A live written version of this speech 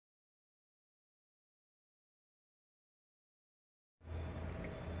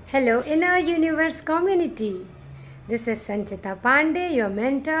Hello, Inner Universe community. This is Sanchita Pandey, your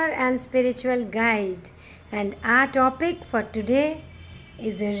mentor and spiritual guide. And our topic for today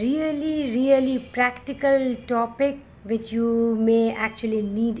is a really practical topic which you may actually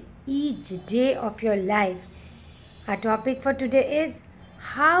need each day of your life. Our topic for today is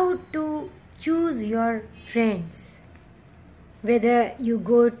how to choose your friends. Whether you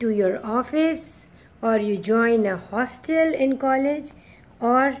go to your office or you join a hostel in college,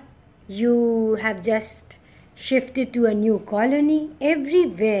 or you have just shifted to a new colony,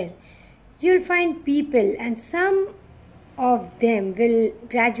 everywhere you'll find people, and some of them will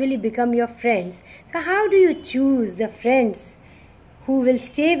gradually become your friends. So how do you choose the friends who will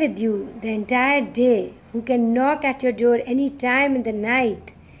stay with you the entire day, who can knock at your door any time in the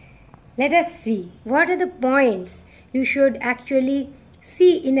night? Let us see what are the points you should actually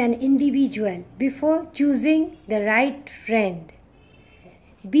see in an individual before choosing the right friend.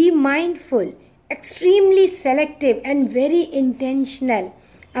 Be mindful, extremely selective and very intentional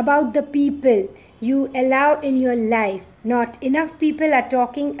about the people you allow in your life. Not enough people are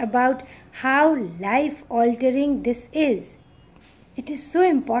talking about how life-altering this is. It is so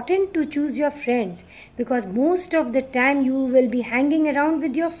important to choose your friends because most of the time you will be hanging around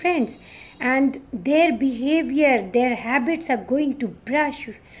with your friends and their behavior, their habits are going to brush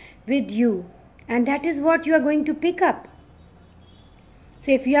with you, and that is what you are going to pick up.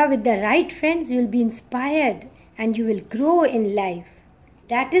 So if you are with the right friends, you will be inspired and you will grow in life.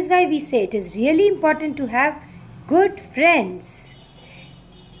 That is why we say it is really important to have good friends.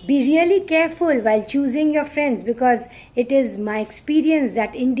 Be really careful while choosing your friends, because it is my experience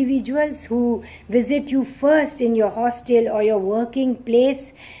that individuals who visit you first in your hostel or your working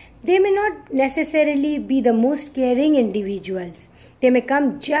place, they may not necessarily be the most caring individuals. They may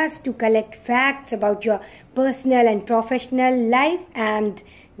come just to collect facts about your personal and professional life, and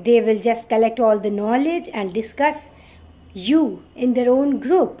they will just collect all the knowledge and discuss you in their own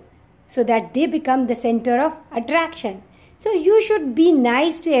group so that they become the center of attraction. So you should be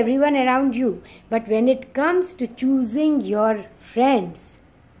nice to everyone around you, but when it comes to choosing your friends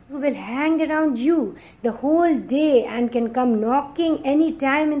who will hang around you the whole day and can come knocking any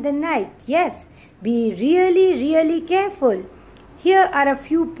time in the night, yes, be really careful. Here are a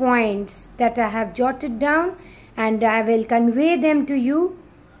few points that I have jotted down, and I will convey them to you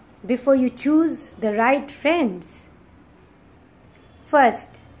before you choose the right friends.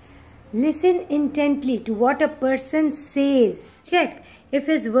 First, listen intently to what a person says. Check if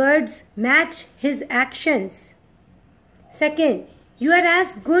his words match his actions. Second, you are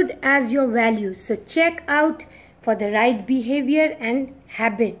as good as your values, so check out for the right behavior and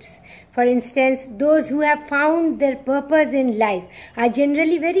habits. For instance, those who have found their purpose in life are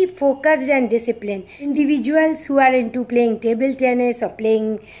generally very focused and disciplined. Individuals who are into playing table tennis or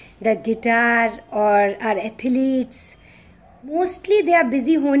playing the guitar or are athletes, mostly they are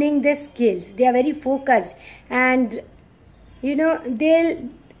busy honing their skills. They are very focused, and they'll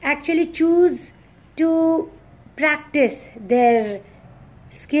actually choose to practice their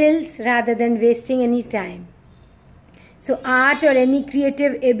skills rather than wasting any time. So art or any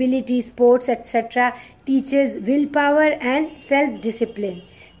creative ability, sports, etc. teaches willpower and self-discipline.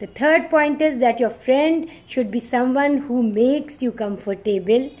 The third point is that your friend should be someone who makes you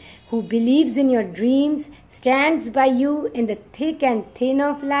comfortable, who believes in your dreams, stands by you in the thick and thin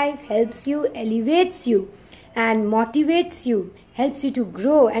of life, helps you, elevates you and motivates you, helps you to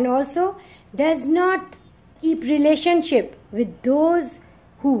grow, and also does not keep relationship with those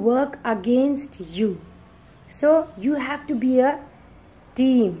who work against you. So you have to be a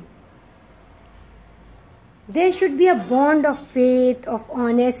team. There should be a bond of faith, of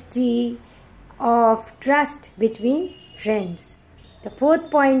honesty, of trust between friends. The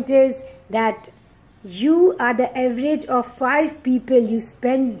fourth point is that you are the average of 5 people you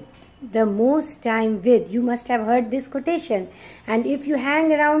spend the most time with. You must have heard this quotation. And if you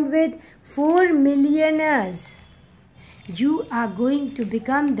hang around with 4 millionaires, you are going to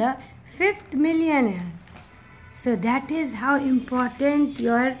become the 5th millionaire. So that is how important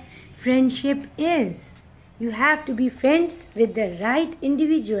your friendship is. You have to be friends with the right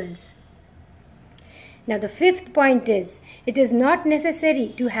individuals. Now the fifth point is, it is not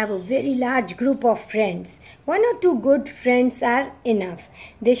necessary to have a very large group of friends. 1 or 2 good friends are enough.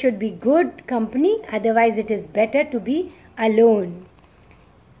 They should be good company, otherwise it is better to be alone.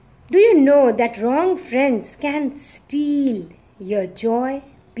 Do you know that wrong friends can steal your joy,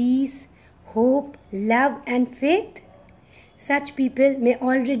 peace, hope, love and faith? Such people may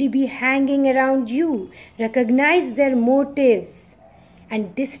already be hanging around you. Recognize their motives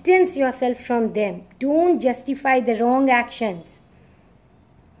and distance yourself from them. Don't justify the wrong actions.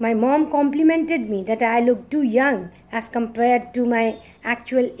 My mom complimented me that I looked too young as compared to my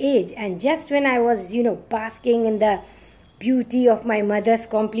actual age. And just when I was, basking in the beauty of my mother's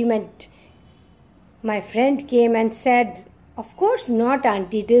compliment, my friend came and said, "Of course not,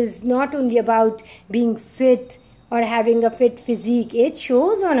 auntie. It is not only about being fit or having a fit physique. It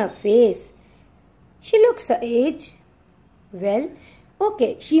shows on her face. She looks her age." Well,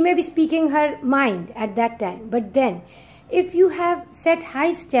 okay, she may be speaking her mind at that time. But then, if you have set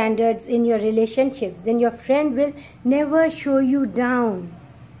high standards in your relationships, then your friend will never show you down.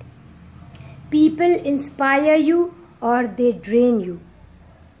 People inspire you or they drain you.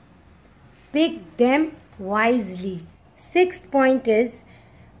 Pick them wisely. Sixth point is,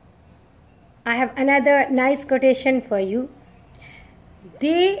 I have another nice quotation for you.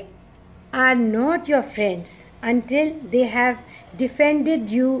 They are not your friends until they have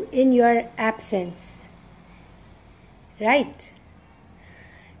defended you in your absence. Right?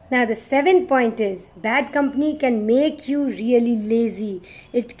 Now the seventh point is, bad company can make you really lazy.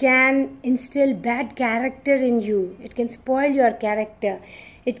 It can instill bad character in you. It can spoil your character.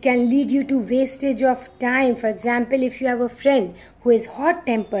 It can lead you to wastage of time. For example, if you have a friend who is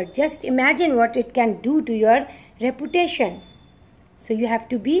hot-tempered, just imagine what it can do to your reputation. So you have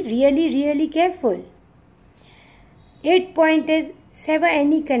to be really, really careful. Eighth point is, sever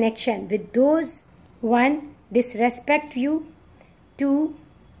any connection with those, 1. disrespect you, 2.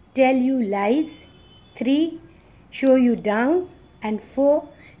 tell you lies, 3. show you down, and 4.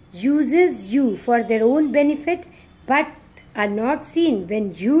 uses you for their own benefit but are not seen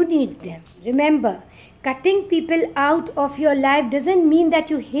when you need them. Remember, cutting people out of your life doesn't mean that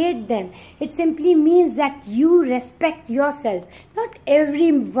you hate them. It simply means that you respect yourself. Not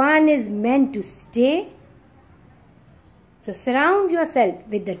everyone is meant to stay. So surround yourself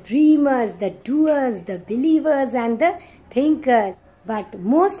with the dreamers, the doers, the believers and the thinkers. But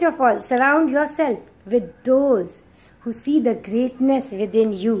most of all, surround yourself with those who see the greatness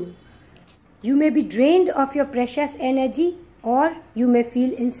within you. You may be drained of your precious energy or you may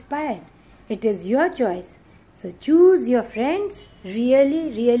feel inspired. It is your choice. So choose your friends really,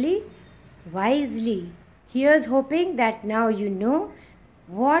 really wisely. Here's hoping that now you know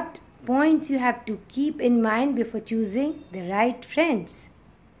what points you have to keep in mind before choosing the right friends.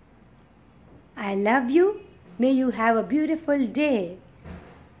 I love you. May you have a beautiful day.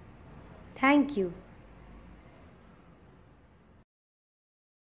 Thank you.